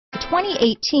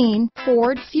2018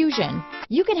 Ford Fusion.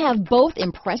 You can have both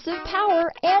impressive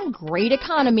power and great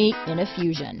economy in a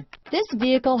Fusion. This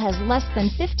vehicle has less than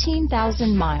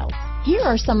 15,000 miles. Here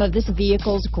are some of this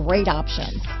vehicle's great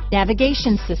options: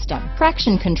 navigation system,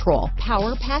 traction control,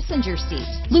 power passenger seat,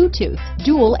 Bluetooth,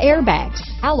 dual airbags,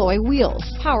 alloy wheels,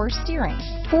 power steering,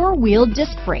 four-wheel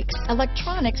disc brakes,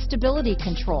 electronic stability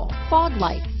control, fog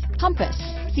lights, compass,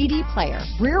 CD player,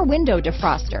 rear window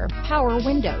defroster, power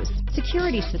windows,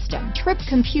 security system, trip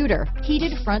computer,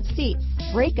 heated front seats,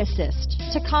 brake assist,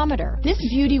 tachometer. This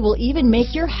beauty will even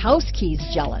make your house keys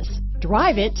jealous.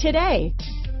 Drive it today.